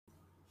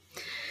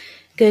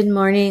Good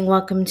morning.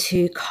 Welcome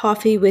to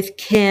Coffee with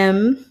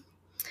Kim.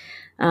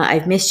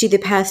 I've missed you the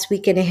past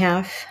week and a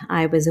half.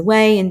 I was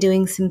away and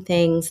doing some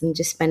things and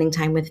just spending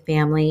time with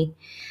family.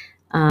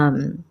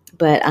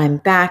 But I'm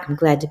back. I'm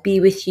glad to be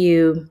with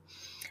you.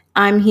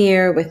 I'm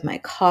here with my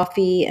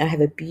coffee. I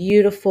have a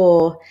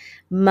beautiful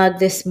mug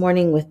this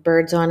morning with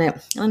birds on it.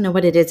 I don't know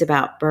what it is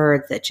about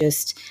birds that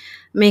just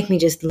make me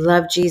just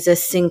love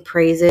Jesus, sing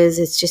praises.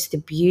 It's just the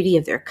beauty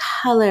of their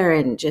color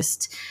and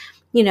just,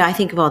 I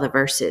think of all the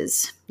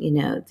verses,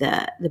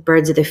 the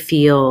birds of the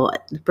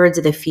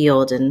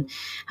field and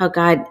how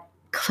God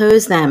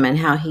clothes them and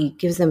how he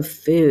gives them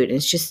food.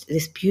 It's just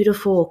this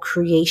beautiful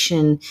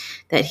creation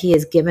that he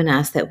has given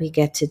us that we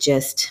get to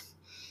just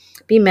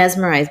be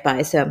mesmerized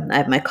by. So I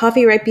have my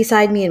coffee right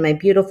beside me in my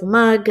beautiful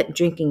mug,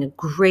 drinking a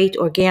great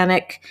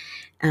organic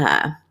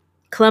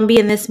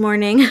Colombian this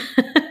morning.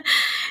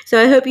 So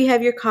I hope you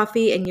have your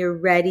coffee and you're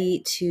ready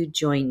to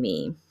join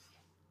me.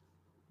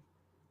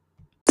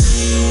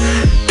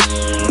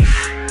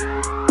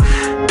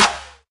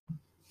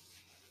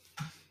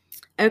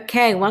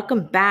 Okay,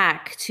 welcome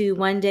back to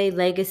One Day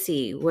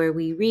Legacy, where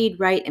we read,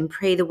 write, and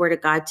pray the Word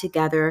of God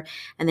together,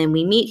 and then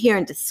we meet here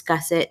and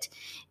discuss it.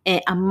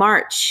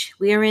 March,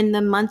 we are in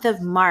the month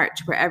of March,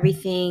 where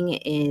everything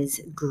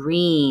is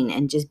green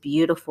and just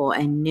beautiful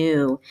and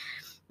new.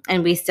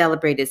 And we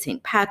celebrated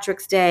St.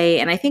 Patrick's Day.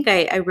 And I think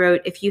I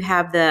wrote, if you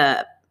have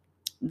the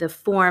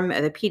form or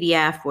the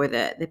PDF or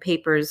the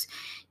papers,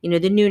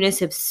 the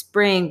newness of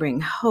spring bring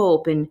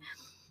hope. And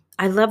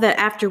I love that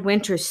after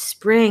winter,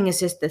 spring is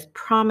just this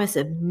promise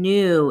of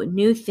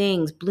new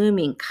things,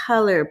 blooming,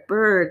 color,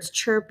 birds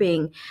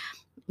chirping,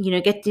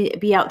 get to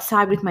be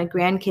outside with my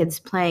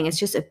grandkids playing. It's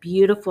just a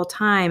beautiful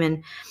time.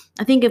 And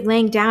I think of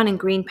laying down in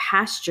green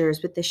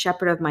pastures with the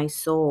shepherd of my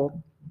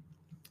soul.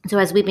 So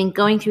as we've been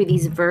going through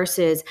these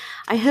verses,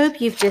 I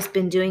hope you've just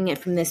been doing it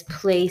from this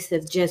place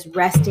of just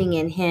resting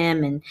in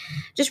him and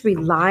just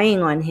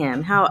relying on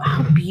him, how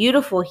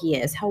beautiful he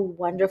is, how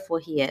wonderful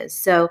he is.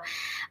 So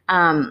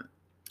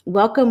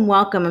welcome.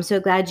 I'm so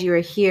glad you are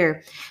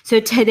here. So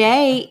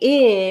today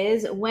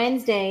is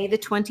Wednesday, the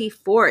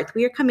 24th.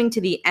 We are coming to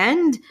the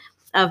end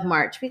of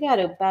March. We got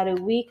about a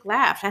week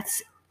left.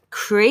 That's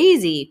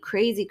crazy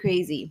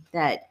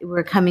that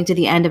we're coming to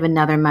the end of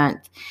another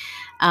month.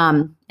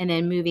 And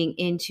then moving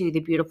into the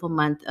beautiful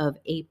month of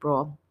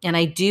April. And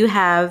I do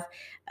have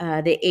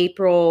the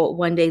April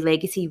One Day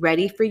Legacy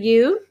ready for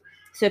you.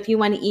 So if you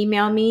want to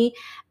email me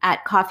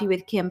at Coffee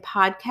with Kim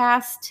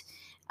podcast,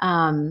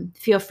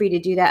 feel free to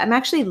do that. I'm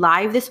actually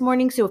live this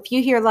morning. So if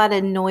you hear a lot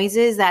of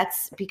noises,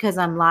 that's because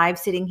I'm live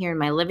sitting here in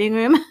my living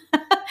room.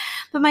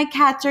 But my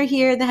cats are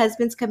here. The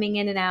husband's coming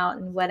in and out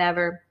and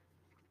whatever.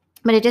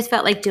 But I just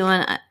felt like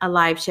doing a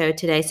live show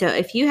today. So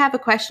if you have a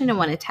question and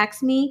want to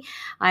text me,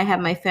 I have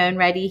my phone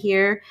ready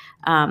here.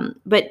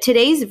 But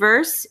today's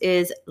verse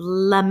is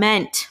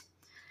Lamentations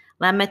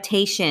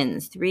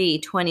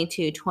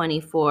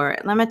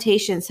 3:22-24.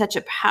 Lamentations, such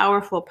a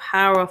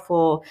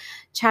powerful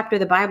chapter of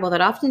the Bible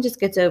that often just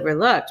gets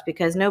overlooked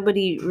because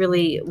nobody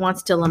really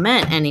wants to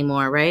lament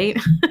anymore, right?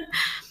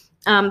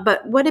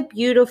 But what a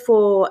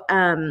beautiful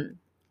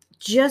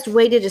just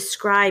way to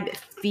describe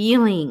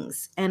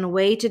feelings and a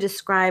way to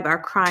describe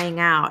our crying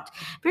out.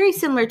 Very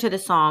similar to the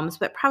Psalms,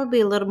 but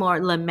probably a little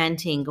more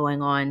lamenting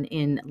going on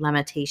in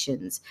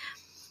Lamentations.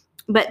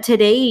 But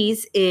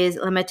today's is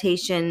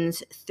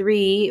Lamentations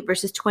 3,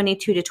 verses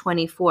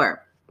 22-24.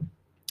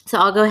 So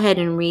I'll go ahead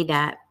and read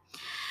that.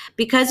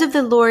 Because of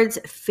the Lord's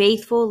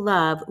faithful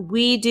love,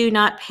 we do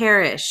not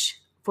perish,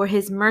 for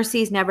his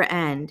mercies never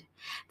end.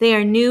 They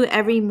are new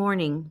every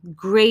morning.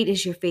 Great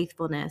is your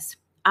faithfulness.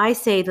 I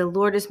say, the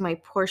Lord is my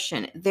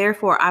portion.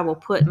 Therefore, I will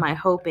put my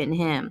hope in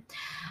him.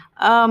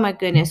 Oh my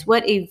goodness.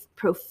 What a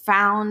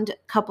profound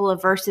couple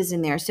of verses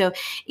in there. So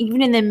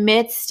even in the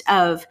midst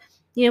of,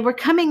 we're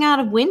coming out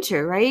of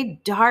winter,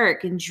 right?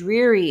 Dark and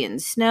dreary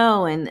and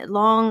snow and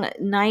long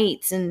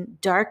nights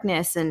and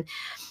darkness. And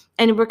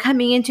we're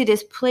coming into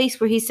this place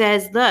where he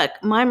says, look,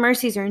 my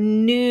mercies are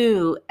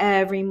new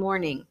every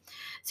morning.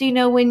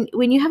 So, when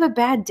you have a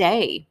bad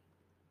day,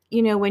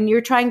 when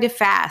you're trying to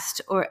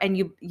fast and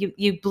you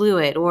blew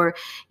it, or,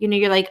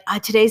 you're like,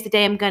 today's the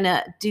day I'm going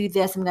to do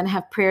this. I'm going to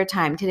have prayer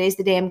time. Today's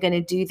the day I'm going to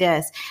do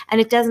this.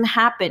 And it doesn't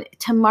happen.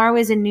 Tomorrow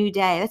is a new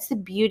day. That's the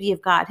beauty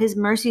of God. His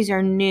mercies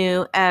are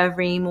new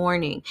every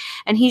morning,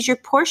 and he's your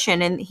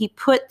portion, and he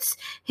puts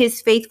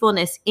his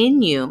faithfulness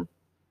in you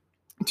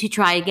to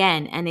try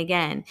again and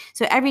again.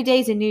 So every day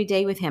is a new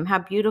day with him. How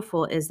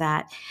beautiful is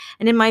that?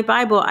 And in my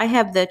Bible, I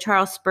have the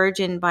Charles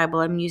Spurgeon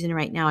Bible I'm using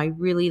right now. I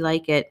really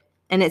like it.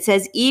 And it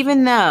says,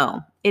 even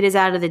though it is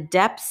out of the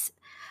depths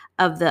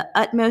of the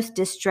utmost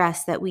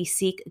distress that we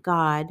seek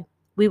God,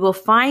 we will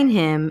find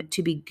him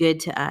to be good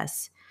to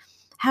us.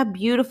 How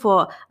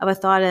beautiful of a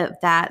thought of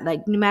that.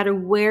 Like, no matter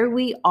where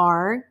we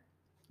are,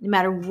 no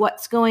matter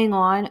what's going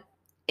on,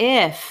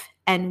 if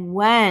and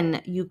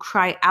when you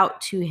cry out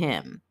to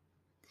him,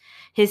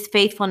 his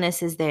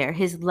faithfulness is there.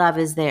 His love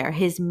is there.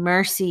 His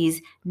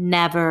mercies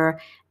never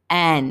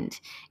end.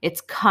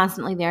 It's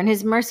constantly there. And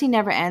his mercy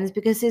never ends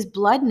because his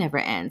blood never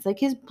ends. Like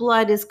his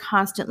blood is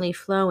constantly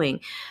flowing.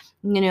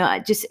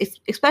 Just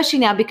especially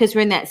now because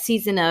we're in that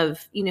season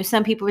of,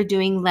 some people are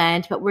doing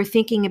Lent, but we're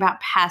thinking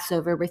about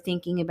Passover. We're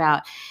thinking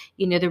about,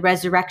 the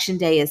resurrection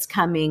day is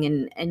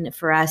coming. And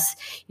for us,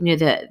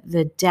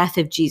 the death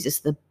of Jesus,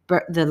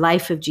 the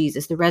life of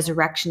Jesus, the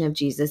resurrection of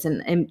Jesus.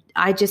 And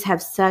I just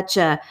have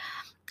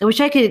I wish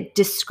I could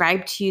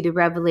describe to you the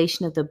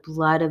revelation of the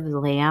blood of the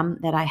Lamb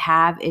that I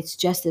have. It's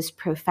just this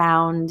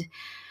profound,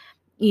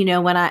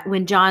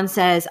 when John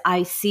says,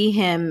 I see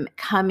him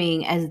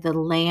coming as the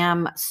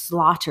Lamb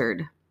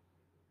slaughtered,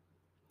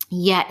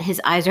 yet his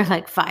eyes are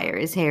like fire.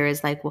 His hair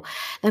is like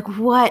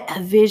what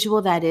a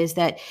visual that is,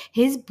 that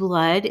his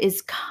blood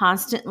is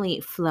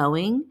constantly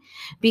flowing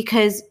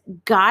because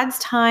God's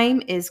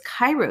time is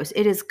kairos.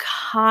 It is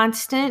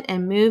constant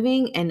and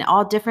moving and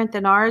all different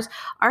than ours.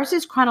 Ours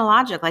is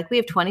chronological. Like we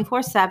have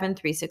 24/7,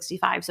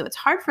 365. So it's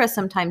hard for us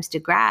sometimes to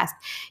grasp.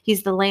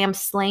 He's the Lamb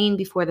slain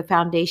before the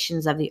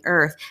foundations of the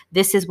earth.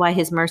 This is why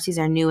his mercies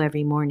are new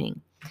every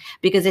morning,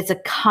 because it's a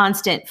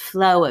constant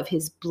flow of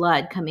his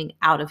blood coming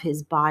out of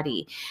his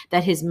body,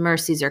 that his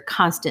mercies are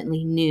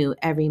constantly new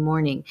every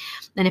morning.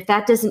 And if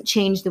that doesn't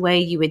change the way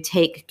you would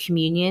take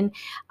communion,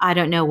 I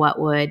don't know what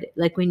would.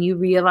 Like when you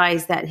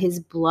realize that his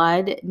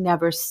blood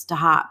never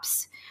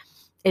stops,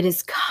 it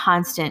is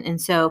constant. And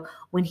so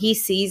when he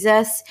sees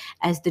us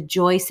as the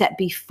joy set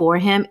before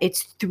him,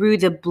 it's through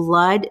the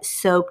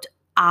blood-soaked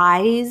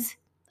eyes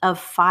of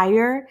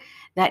fire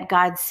that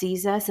God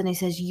sees us, and he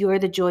says, you're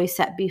the joy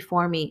set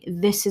before me.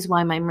 This is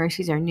why my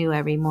mercies are new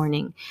every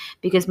morning,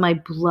 because my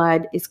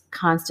blood is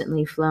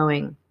constantly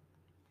flowing.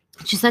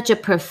 It's just such a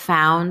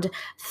profound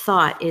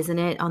thought, isn't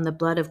it, on the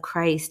blood of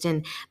Christ?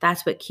 And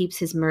that's what keeps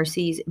his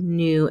mercies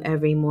new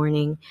every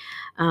morning.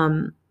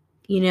 I'm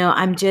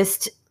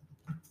just,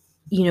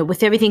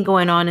 with everything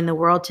going on in the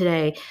world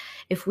today,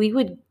 if we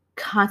would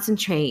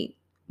concentrate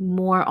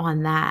more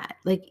on that.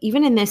 Like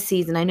even in this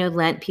season, I know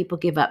Lent, people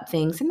give up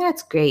things, and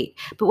that's great.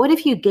 But what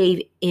if you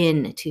gave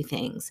in to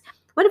things?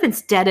 What if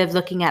instead of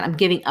looking at, I'm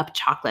giving up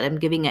chocolate, I'm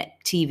giving up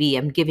TV,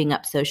 I'm giving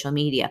up social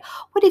media,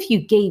 what if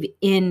you gave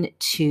in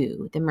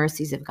to the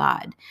mercies of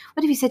God?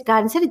 What if you said,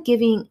 God, instead of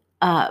giving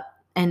up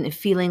and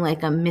feeling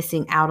like I'm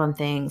missing out on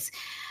things,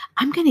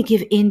 I'm going to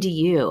give in to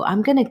you.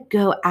 I'm going to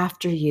go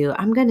after you.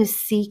 I'm going to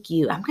seek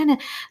you. I'm going to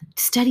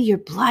study your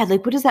blood.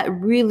 Like, what does that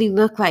really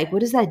look like? What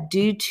does that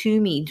do to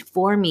me,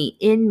 for me,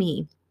 in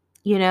me?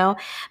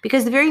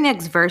 Because the very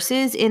next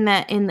verses in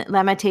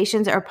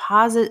Lamentations are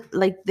positive.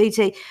 Like they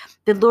say,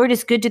 the Lord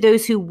is good to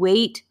those who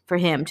wait for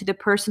him, to the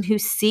person who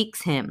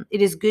seeks him.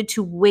 It is good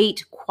to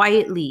wait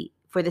quietly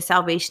for the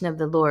salvation of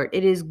the Lord.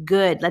 It is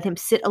good. Let him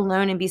sit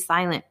alone and be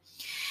silent.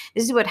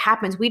 This is what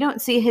happens. We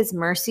don't see his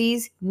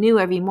mercies new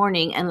every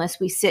morning unless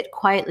we sit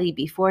quietly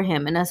before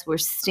him, unless we're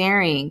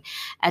staring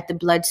at the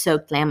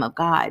blood-soaked Lamb of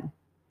God.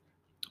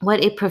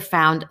 What a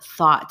profound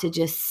thought to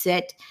just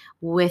sit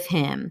with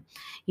him.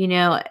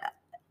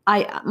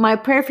 My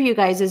prayer for you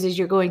guys is as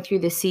you're going through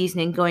this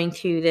season and going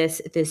through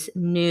this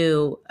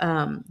new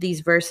these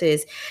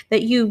verses,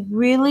 that you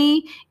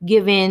really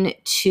give in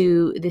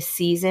to the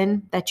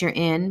season that you're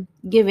in.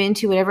 Give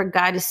into whatever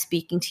God is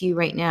speaking to you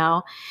right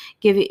now.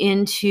 Give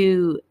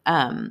into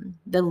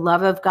the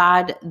love of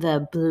God,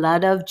 the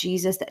blood of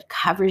Jesus that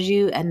covers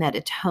you and that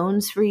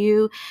atones for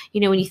you.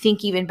 When you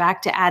think even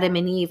back to Adam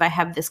and Eve, I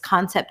have this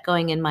concept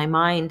going in my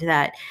mind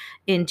that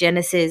in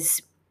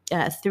Genesis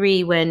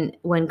 3,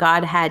 when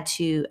God had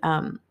to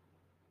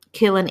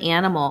kill an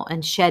animal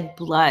and shed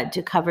blood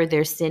to cover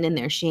their sin and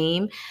their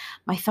shame,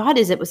 my thought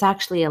is it was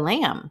actually a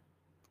lamb,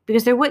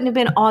 because there wouldn't have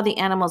been all the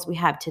animals we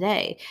have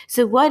today.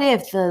 So what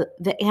if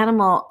the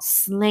animal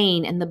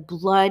slain and the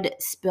blood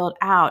spilled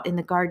out in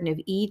the Garden of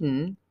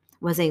Eden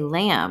was a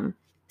lamb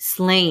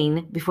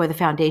slain before the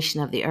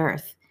foundation of the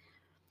earth?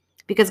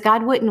 Because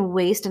God wouldn't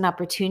waste an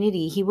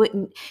opportunity.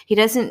 He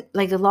doesn't,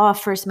 like the law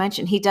first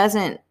mentioned, he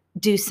doesn't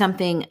do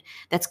something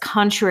that's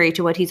contrary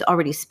to what he's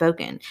already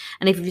spoken.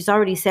 And if he's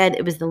already said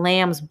it was the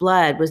lamb's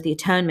blood was the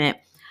atonement,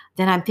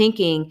 then I'm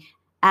thinking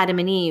Adam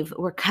and Eve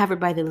were covered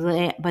by the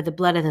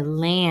blood of the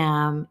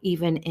lamb,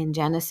 even in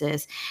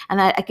Genesis. And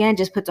that again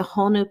just puts a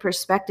whole new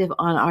perspective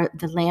on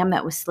the lamb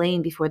that was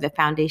slain before the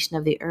foundation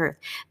of the earth.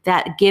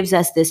 That gives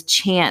us this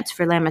chance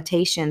for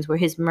Lamentations, where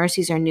his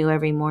mercies are new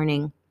every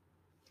morning,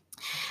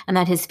 and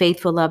that his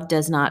faithful love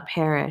does not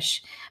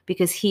perish,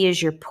 because he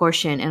is your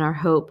portion and our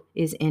hope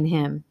is in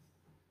him.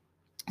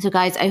 So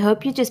guys, I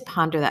hope you just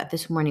ponder that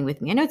this morning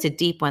with me. I know it's a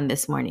deep one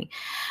this morning,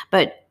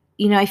 but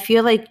I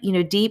feel like,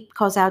 deep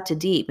calls out to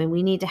deep, and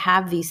we need to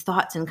have these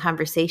thoughts and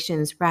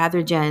conversations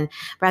rather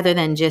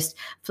than just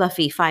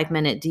fluffy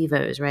 5-minute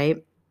devos,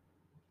 right?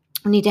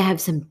 We need to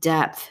have some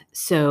depth.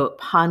 So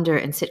ponder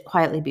and sit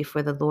quietly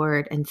before the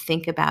Lord and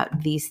think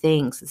about these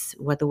things. This is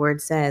what the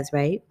word says,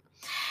 right?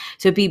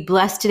 So be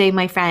blessed today,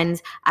 my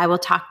friends. I will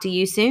talk to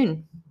you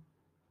soon.